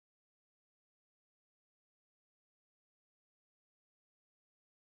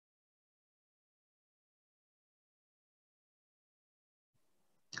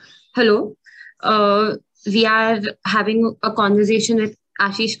Hello. We are having a conversation with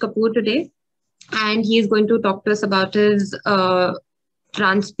Ashish Kapoor today, and he is going to talk to us about his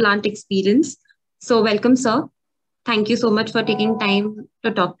transplant experience. So, welcome, sir. Thank you so much for taking time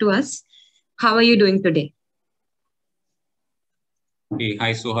to talk to us. How are you doing today? Hey,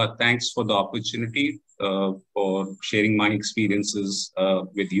 hi Soha. Thanks for the opportunity for sharing my experiences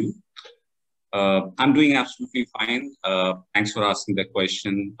with you. I'm doing absolutely fine. Thanks for asking that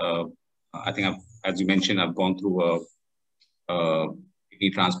question. I think, as you mentioned, I've gone through a kidney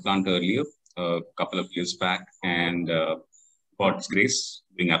transplant earlier, a couple of years back, and God's grace,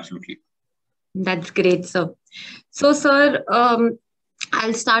 doing absolutely. That's great, sir. So, sir,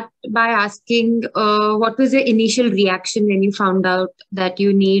 I'll start by asking what was your initial reaction when you found out that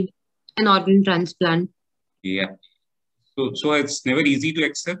you need an organ transplant? Yeah. So it's never easy to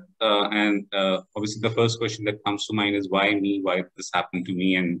accept, and obviously the first question that comes to mind is why me? Why did this happen to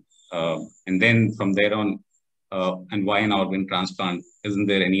me? And then from there on, and why an organ transplant? Isn't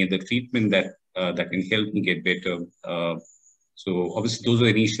there any other treatment that can help me get better? So obviously those are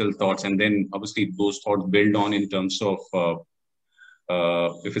initial thoughts, and then obviously those thoughts build on in terms of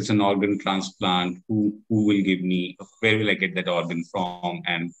if it's an organ transplant, who will give me, where will I get that organ from,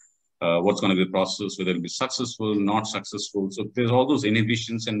 and what's going to be the process, whether it'll be successful, not successful. So there's all those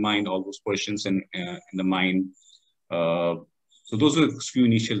inhibitions in mind, all those questions in the mind. So those were a few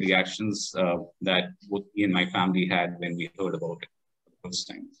initial reactions that both me and my family had when we heard about it for the first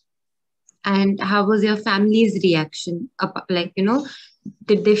time. And how was your family's reaction? Like,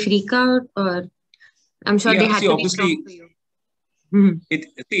 did they freak out, or I'm sure they Yeah, had see, to be strong obviously, for you. Mhm.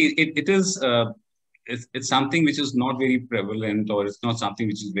 it is it's something which is not very prevalent, or it's not something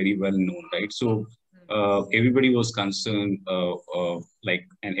which is very well known, right? So everybody was concerned,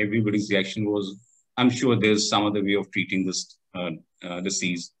 and everybody's reaction was, I'm sure there's some other way of treating this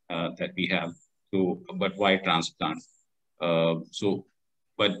disease that we have. So, but why transplant? So,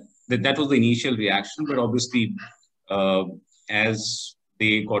 but that was the initial reaction. But obviously, uh, as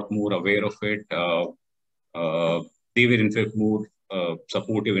they got more aware of it, they were in fact more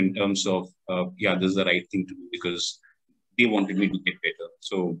supportive in terms of, yeah, this is the right thing to do because they wanted me to get better.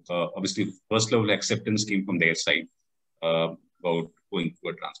 So obviously, first level acceptance came from their side about going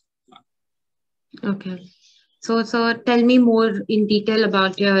through a transplant. Okay. So tell me more in detail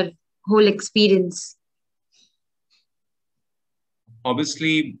about your whole experience.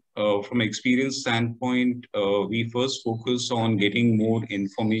 Obviously, from experience standpoint, we first focus on getting more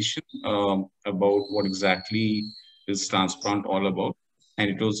information about what exactly is transplant all about. And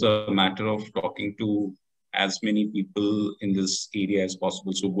it was a matter of talking to as many people in this area as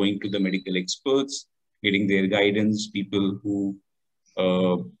possible. So going to the medical experts, getting their guidance, people who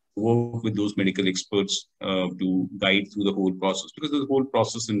work with those medical experts to guide through the whole process, because there's a whole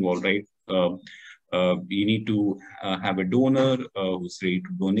process involved, right? You need to have a donor who's ready to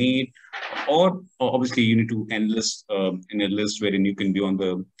donate, or obviously you need to enlist in a list wherein you can be on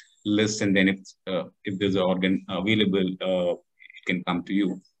the list, and then if there's an organ available, it can come to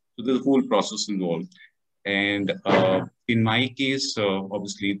you. So there's a whole process involved. And in my case,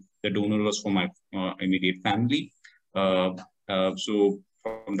 obviously the donor was for my immediate family. So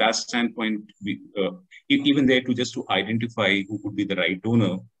from that standpoint, even there to just to identify who could be the right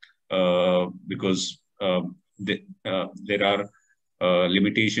donor, because there are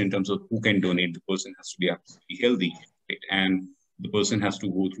limitation in terms of who can donate. The person has to be absolutely healthy, right? And the person has to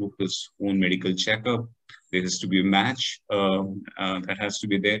go through his own medical checkup. There has to be a match that has to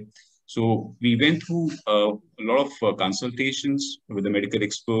be there. So we went through a lot of consultations with the medical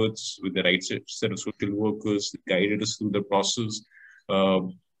experts, with the right set of social workers, guided us through the process. Uh,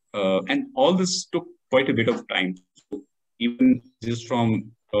 and all this took quite a bit of time. So even just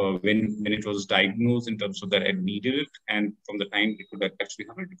from when it was diagnosed in terms of that I needed it, and from the time it could actually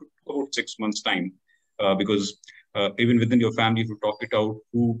happen, it took about 6 months time, because even within your family, to talk it out,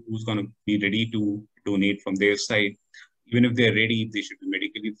 who's going to be ready to donate from their side. Even if they're ready, they should be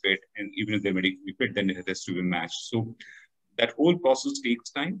medically fit, and even if they're medically fit, then it has to be matched. So that whole process takes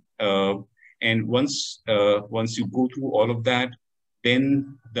time, and once you go through all of that,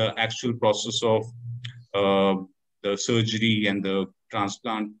 then the actual process of uh, the surgery and the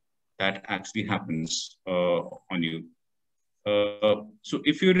transplant that actually happens on you. So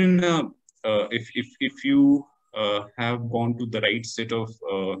if you're in if you have gone to the right set of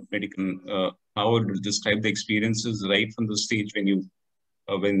medical, how would you describe the experiences right from the stage when you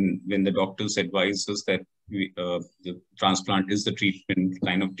when the doctors advise us that the transplant is the treatment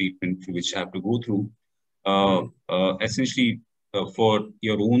line of treatment through which you have to go through, essentially for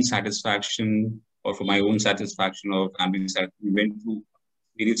your own satisfaction or for my own satisfaction or family satisfaction, we went through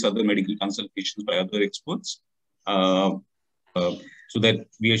various other medical consultations by other experts, uh, uh, so that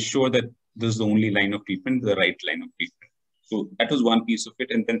we are sure that this is the only line of treatment, the right line of treatment. So that was one piece of it.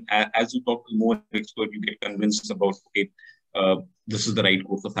 And then as you talk to more expert, you get convinced about, okay, this is the right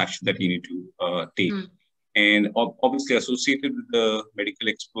course of action that you need to take. And obviously associated with the medical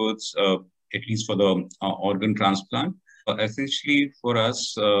experts, at least for the organ transplant, essentially for us,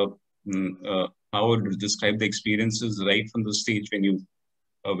 how I would describe the experiences right from the stage when you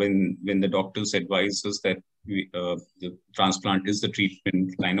when the doctors advise us that the transplant is the treatment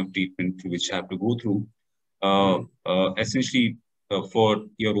line of treatment through which I have to go through. Essentially, for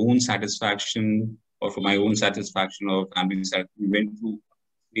your own satisfaction or for my own satisfaction or family satisfaction, we went through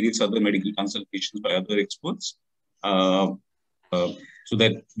various other medical consultations by other experts, uh, uh, so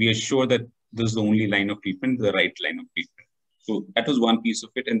that we are sure that this is the only line of treatment, the right line of treatment. So that was one piece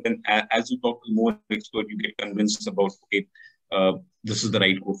of it. And then as you talk to more expert, you get convinced about, okay, this is the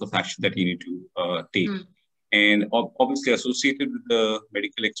right course of action that you need to take. And obviously associated with the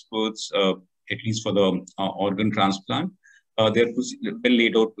medical experts, at least for the organ transplant, there are well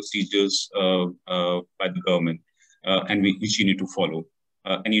laid out procedures by the government, which you need to follow.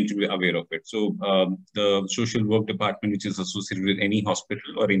 And you need to be aware of it. So the social work department, which is associated with any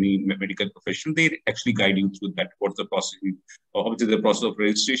hospital or any medical profession, they actually guide you through that. What's the process? Obviously, the process of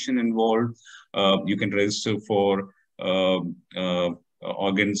registration involved. You can register for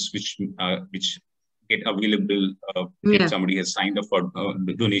organs which get available if somebody has signed up for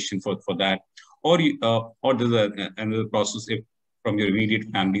donation for that, or there's another process if from your immediate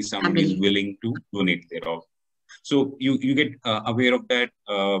family somebody is willing to donate their organ. So you get aware of that.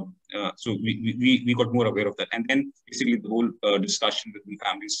 So we got more aware of that. And then basically the whole discussion within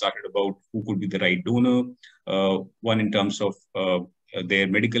families started about who could be the right donor. One in terms of their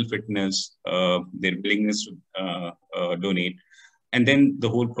medical fitness, their willingness to donate. And then the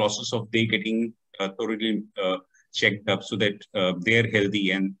whole process of they getting thoroughly checked up so that they're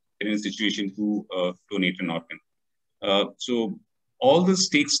healthy and they're in a situation to donate an organ. So all this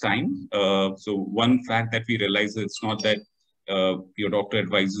takes time. So one fact that we realize is it's not that your doctor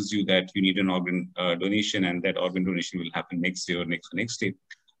advises you that you need an organ donation and that organ donation will happen next year or next day.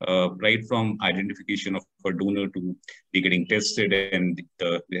 Right from identification of a donor to be getting tested, and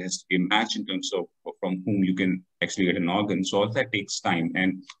there has to be a match in terms of from whom you can actually get an organ. So all that takes time,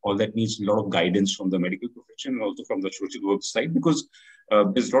 and all that needs a lot of guidance from the medical profession and also from the social work side, because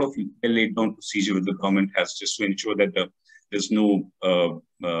there's a lot of laid down procedure that the government has just to ensure that there's no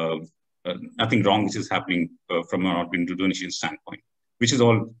nothing wrong which is happening from an organ donation standpoint, which is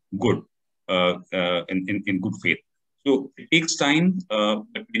all good in good faith. So it takes time, but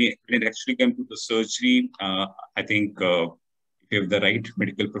when it actually comes to the surgery, I think if you have the right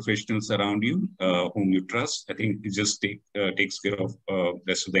medical professionals around you, whom you trust, I think it just takes care of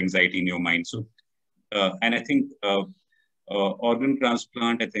rest of the anxiety in your mind. So, and I think organ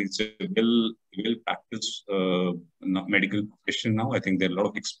transplant, I think it's a well practiced medical profession now. I think there are a lot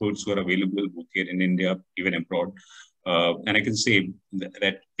of experts who are available both here in India, even abroad, and I can say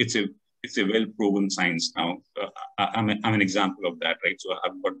that it's a well-proven science now. I'm an example of that, right? So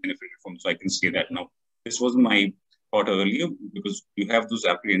I've got benefited from, so I can say that now. This wasn't my thought earlier because you have those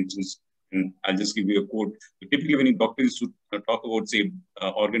apprehensions. And I'll just give you a quote. So typically, when doctors talk about, say,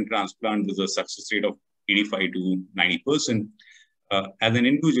 organ transplant, there's a success rate of 85 to 90%. As an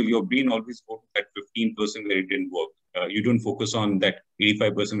individual, your brain always goes to that 15% where it didn't work. You don't focus on that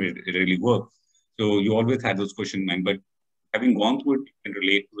 85% where it really worked. So you always had those questions in mind. But having gone through it, you can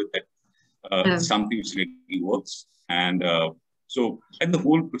relate with that. Something which really works. And so at the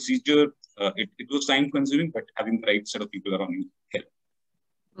whole procedure, it was time consuming, but having the right set of people around you helped.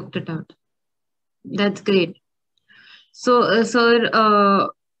 Worked it out. That's great. So, sir,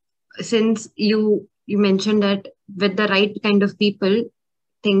 since you mentioned that with the right kind of people,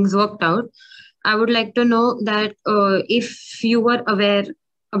 things worked out, I would like to know that if you were aware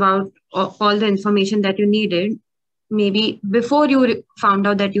about all the information that you needed, maybe before you found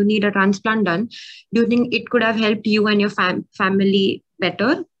out that you need a transplant done, do you think it could have helped you and your family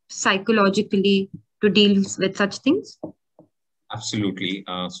better psychologically to deal with such things? Absolutely.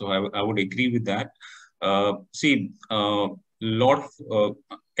 So I would agree with that. See,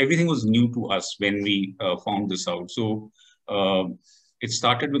 everything was new to us when we found this out. So it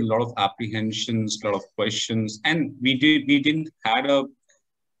started with a lot of apprehensions, a lot of questions, and we didn't know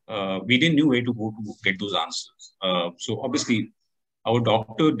where to go to get those answers. So obviously, our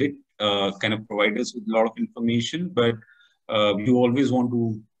doctor did kind of provide us with a lot of information, but you always want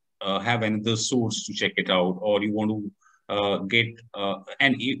to have another source to check it out, or you want to get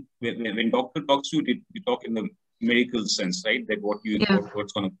when doctor talks to you, we talk in the medical sense, right? That Yeah.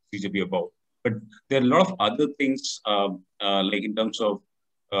 what's going to procedure be about. But there are a lot of other things, like in terms of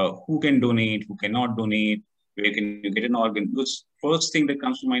who can donate, who cannot donate, where can you get an organ? Because first thing that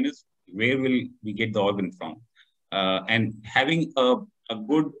comes to mind is where will we get the organ from? And having a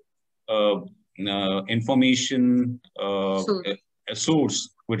good information So, a source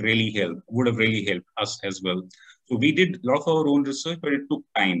would have really helped us as well. So we did a lot of our own research, but it took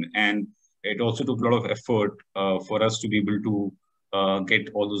time and it also took a lot of effort for us to be able to get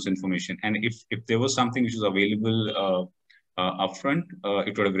all those information. And if there was something which was available upfront,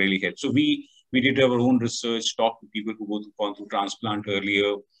 it would have really helped. So we did our own research, talked to people who gone through transplant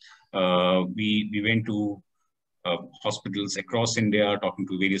earlier. We went to hospitals across India, talking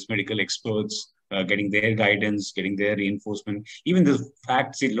to various medical experts, getting their guidance, getting their reinforcement. Even the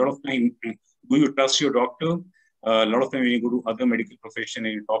fact, see, a lot of time, do you trust your doctor? A lot of time when you go to other medical profession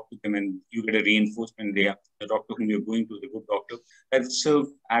and you talk to them and you get a reinforcement there, the doctor whom you're going to is a good doctor, that itself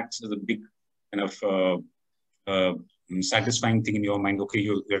acts as a big kind of satisfying thing in your mind. Okay,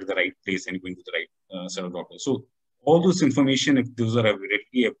 you're at the right place and you're going to the right set of doctors. So all this information, if those are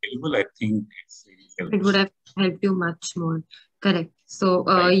readily available, I think it it would helps. have helped you much more. Correct. So,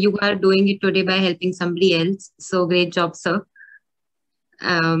 Right. you are doing it today by helping somebody else. So, great job, sir.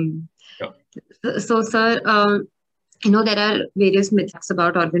 Um, Yeah. so, sir, there are various myths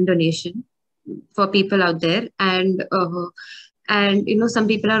about organ donation for people out there, and some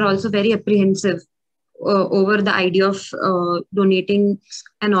people are also very apprehensive over the idea of donating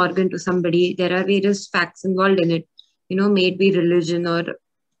an organ to somebody. There are various facts involved in it, maybe religion or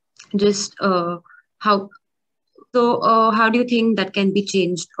just how. So, how do you think that can be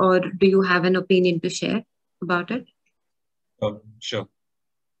changed, or do you have an opinion to share about it? Sure.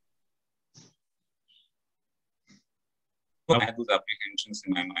 I had those apprehensions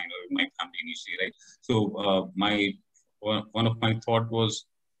in my mind or in my family initially, right? So my one of my thought was,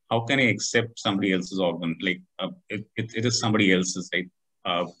 how can I accept somebody else's organ? Like it is somebody else's, right?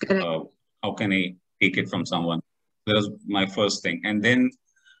 Uh, Correct. uh, how can I take it from someone? That was my first thing, and then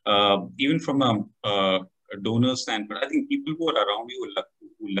even from a donor standpoint, I think people who are around you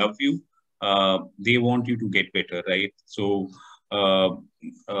who love you, they want you to get better, right? Uh,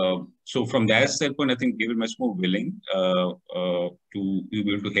 so from that standpoint, I think they were much more willing to be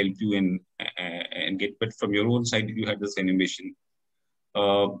able to help you and get. But from your own side, you had the same ambition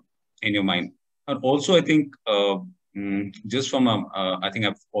uh, in your mind. And also, I think just from I think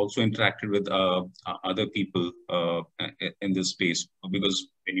I've also interacted with other people in this space, because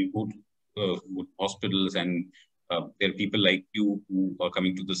when you go to hospitals and there are people like you who are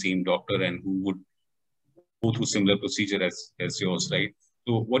coming to the same doctor and who would go through similar procedure as yours, right?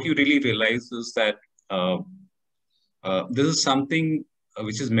 So what you really realize is that uh, this is something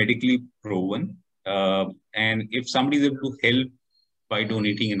which is medically proven, and if somebody is able to help by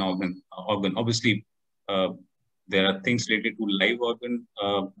donating an organ, obviously uh, there are things related to live organ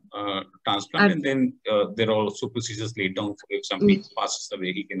transplant, Uh, and then there are also procedures laid down for if somebody passes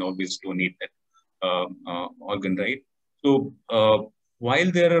away, he can always donate that organ, right? So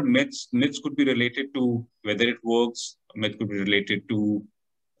while there are myths could be related to whether it works, myth could be related to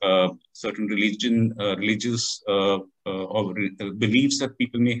certain religious beliefs that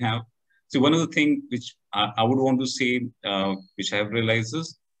people may have. So one of the things which I would want to say, which I have realized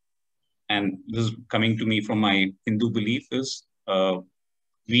is, and this is coming to me from my Hindu belief, is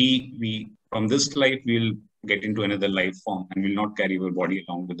we from this life we'll get into another life form and will not carry our body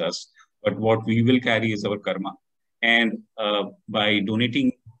along with us. But what we will carry is our karma, and by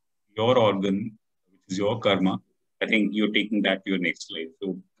donating your organ, which is your karma, I think you're taking that to your next life.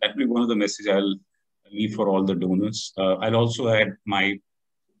 So that will be one of the message I'll leave for all the donors. I'll also add my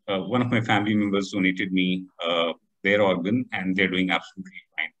one of my family members donated me their organ, and they're doing absolutely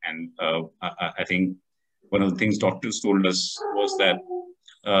fine. And I think one of the things doctors told us was that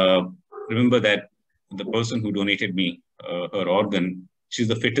uh, remember that the person who donated me her organ, she's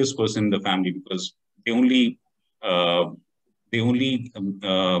the fittest person in the family, because they only uh,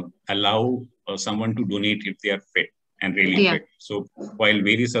 allow someone to donate if they are fit and really yeah. fit. So while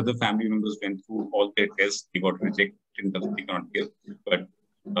various other family members went through all their tests, they got rejected because they cannot give. But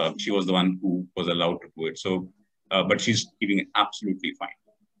she was the one who was allowed to do it. So, but she's feeling absolutely fine.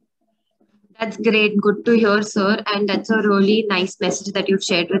 That's great. Good to hear, sir. And that's a really nice message that you've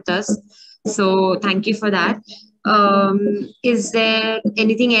shared with us. So thank you for that. Is there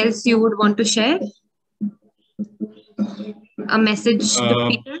anything else you would want to share? A message to Uh,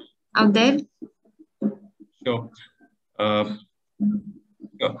 people out there? sure. Uh,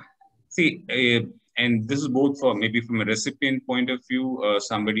 sure. See, and this is both for maybe from a recipient point of view,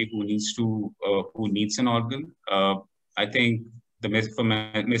 somebody who needs an organ. I think the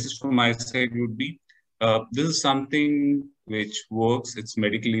message from my side would be, this is something which works. It's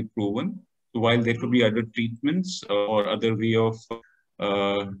medically proven. So while there could be other treatments or other way of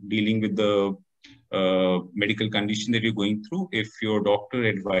dealing with the medical condition that you're going through, if your doctor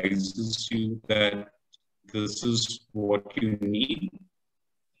advises you that this is what you need,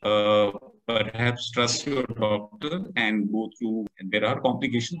 perhaps trust your doctor and go through. And there are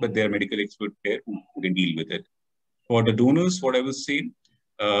complications, but there are medical experts there who can deal with it. For the donors, what I was saying,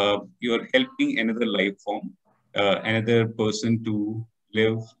 you're helping another life form, another person to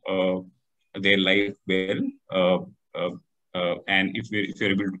live their life well. And if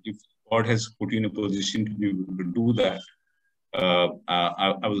you're able to, if God has put you in a position to be able to do that,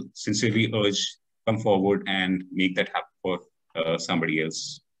 I will sincerely urge, come forward and make that happen for somebody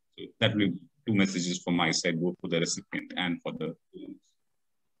else. So that will be two messages from my side, both for the recipient and for the donors.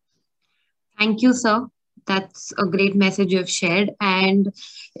 Thank you, sir. That's a great message you've shared, and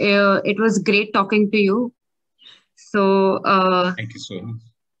it was great talking to you. So, thank you so much.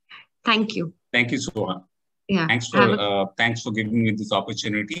 Thank you. Thank you so much. Yeah. Thanks for giving me this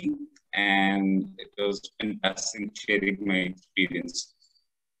opportunity, and it was fantastic sharing my experience.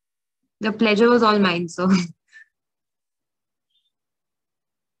 The pleasure was all mine. So.